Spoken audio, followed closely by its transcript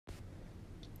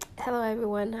Hello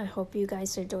everyone, I hope you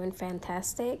guys are doing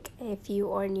fantastic. If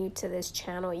you are new to this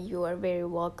channel, you are very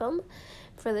welcome.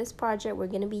 For this project, we're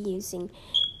going to be using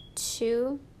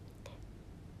 2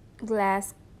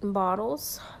 glass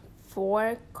bottles,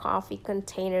 4 coffee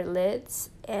container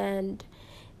lids, and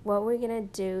what we're going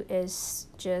to do is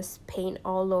just paint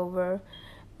all over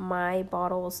my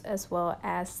bottles as well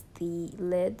as the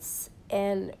lids,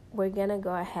 and we're going to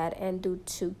go ahead and do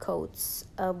 2 coats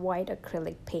of white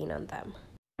acrylic paint on them.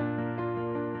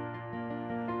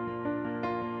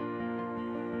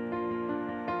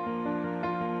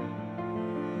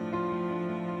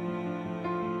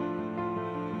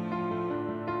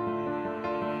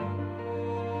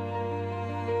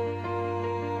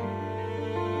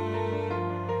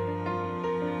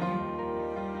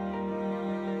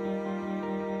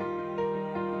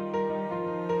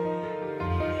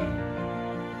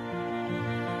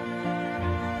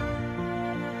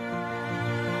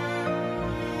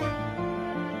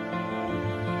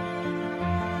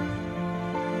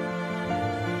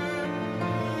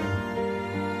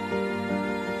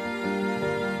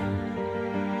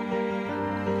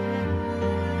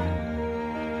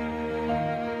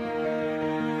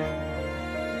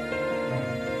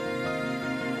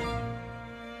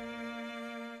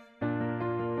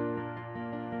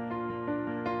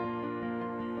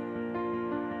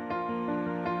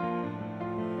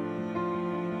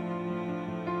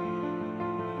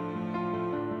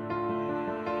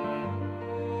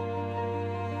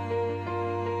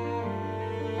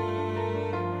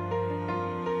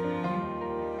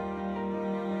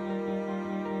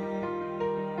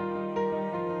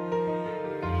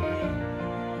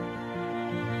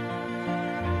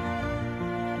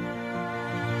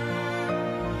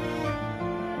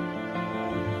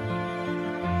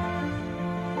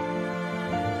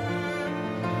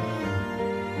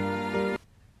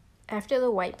 After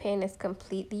the white paint is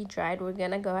completely dried, we're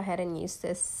gonna go ahead and use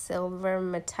this silver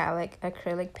metallic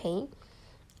acrylic paint.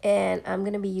 And I'm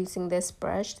gonna be using this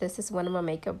brush. This is one of my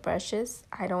makeup brushes.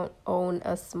 I don't own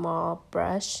a small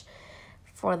brush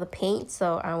for the paint,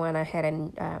 so I went ahead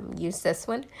and use this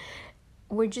one.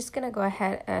 We're just gonna go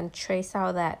ahead and trace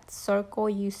out that circle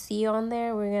you see on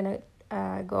there. We're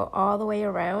gonna go all the way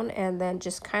around and then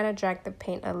just kind of drag the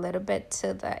paint a little bit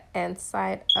to the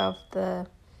inside of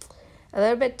a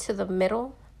little bit to the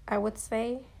middle, I would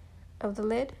say, of the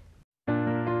lid.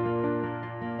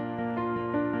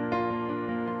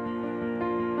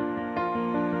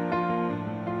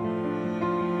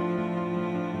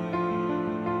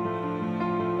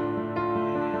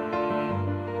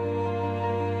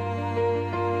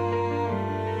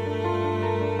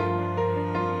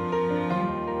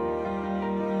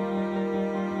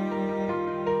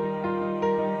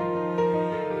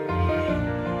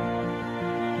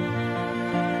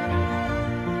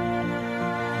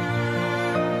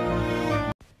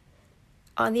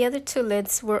 On the other 2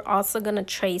 lids, we're also going to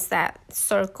trace that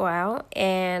circle out,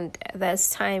 and this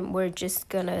time we're just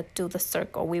going to do the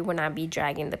circle. We will not be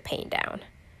dragging the paint down.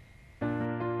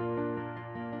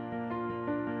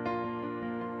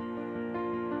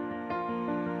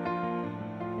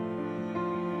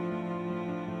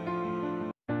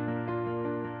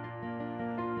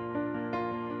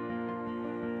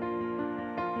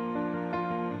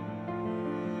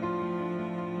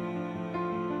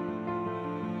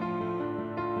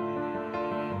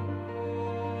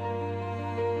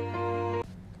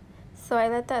 So I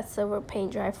let that silver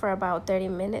paint dry for about 30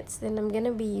 minutes. Then I'm going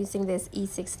to be using this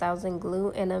E6000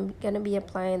 glue, and I'm going to be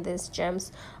applying these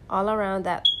gems all around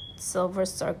that silver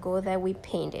circle that we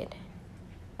painted.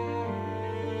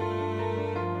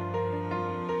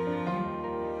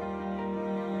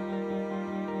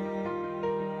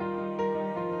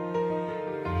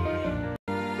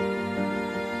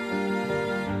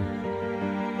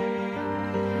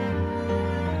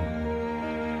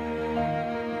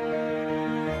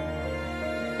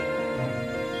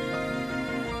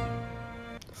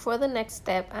 For the next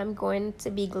step, I'm going to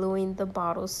be gluing the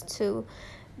bottles to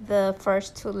the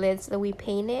first 2 lids that we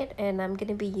painted, and I'm going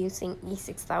to be using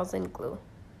E6000 glue.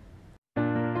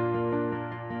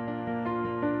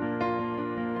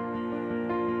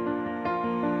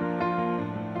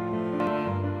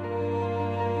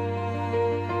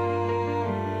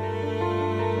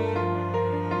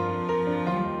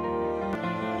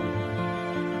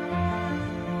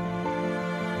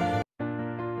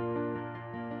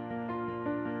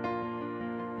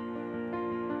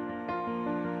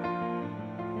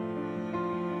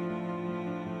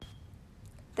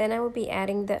 Then I will be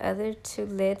adding the other 2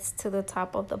 lids to the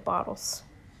top of the bottles.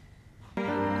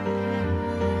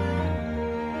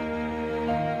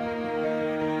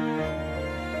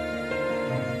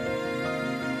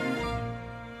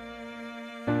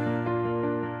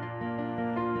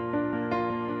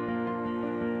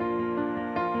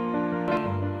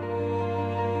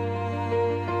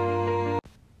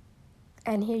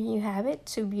 And here you have it,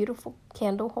 two beautiful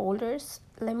candle holders.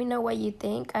 Let me know what you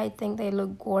think. I think they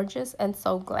look gorgeous and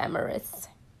so glamorous.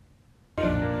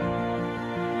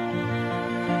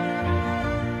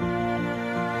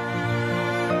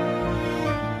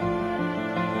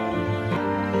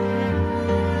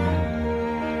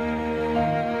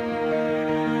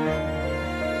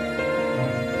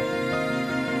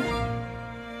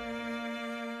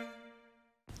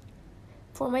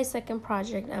 For my second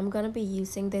project, I'm going to be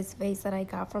using this vase that I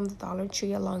got from the Dollar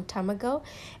Tree a long time ago.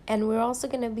 And we're also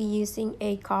going to be using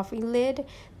a coffee lid.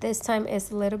 This time it's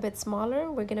a little bit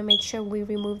smaller. We're going to make sure we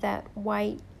remove that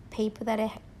white paper that it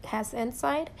has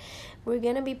inside. We're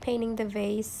going to be painting the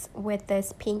vase with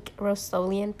this pink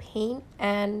Rust-Oleum paint.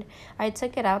 And I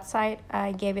took it outside.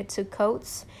 I gave it 2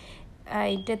 coats.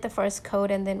 I did the first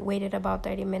coat and then waited about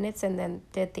 30 minutes and then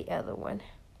did the other one.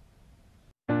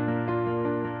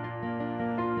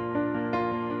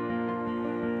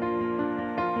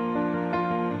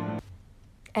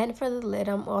 And for the lid,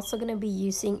 I'm also going to be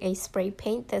using a spray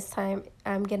paint. This time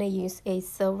I'm going to use a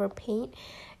silver paint.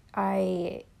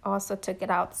 I also took it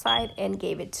outside and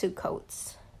gave it 2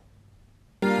 coats.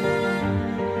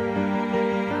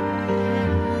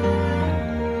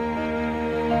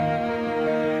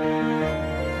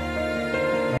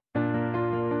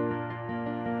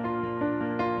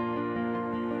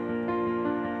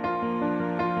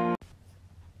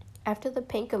 After the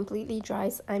paint completely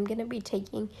dries, I'm going to be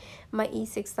taking my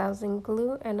E6000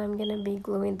 glue and I'm going to be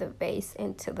gluing the vase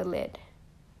into the lid.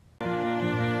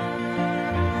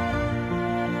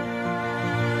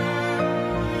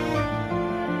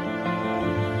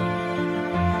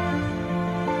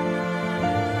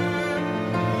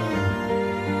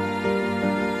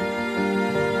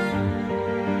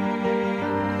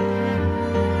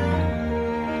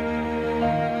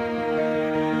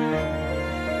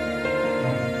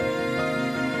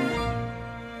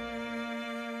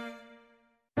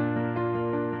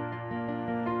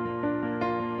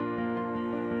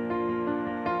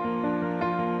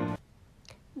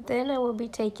 Then I will be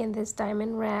taking this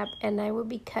diamond wrap and I will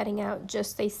be cutting out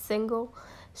just a single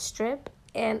strip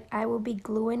and I will be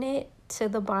gluing it to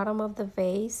the bottom of the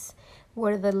vase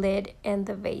where the lid and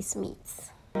the vase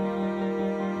meets.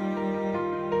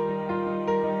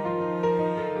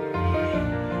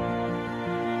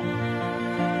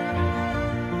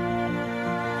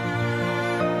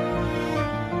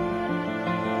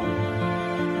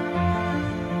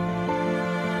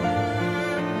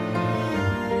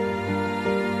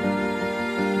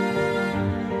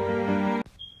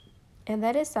 And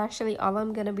that is actually all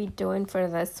I'm going to be doing for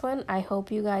this one. I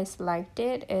hope you guys liked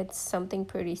it. It's something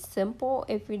pretty simple.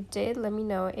 If you did, let me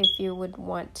know if you would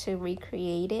want to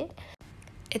recreate it.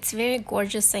 It's very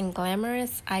gorgeous and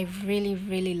glamorous. I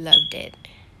really loved it.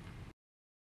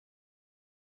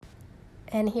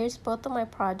 And here's both of my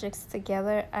projects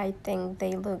together. I think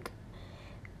they look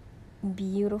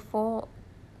beautiful.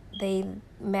 They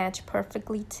match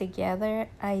perfectly together.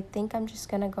 I think I'm just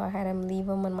going to go ahead and leave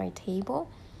them on my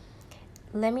table.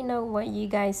 Let me know what you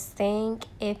guys think.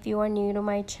 If you are new to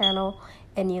my channel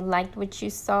and you liked what you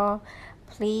saw,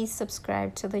 please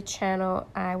subscribe to the channel.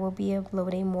 I will be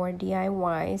uploading more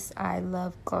DIYs. I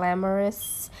love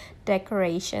glamorous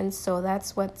decorations, so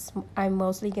that's what I'm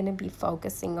mostly going to be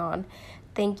focusing on.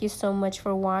 Thank you so much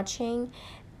for watching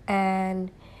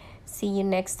and see you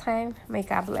next time. May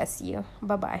God bless you.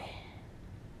 Bye-bye.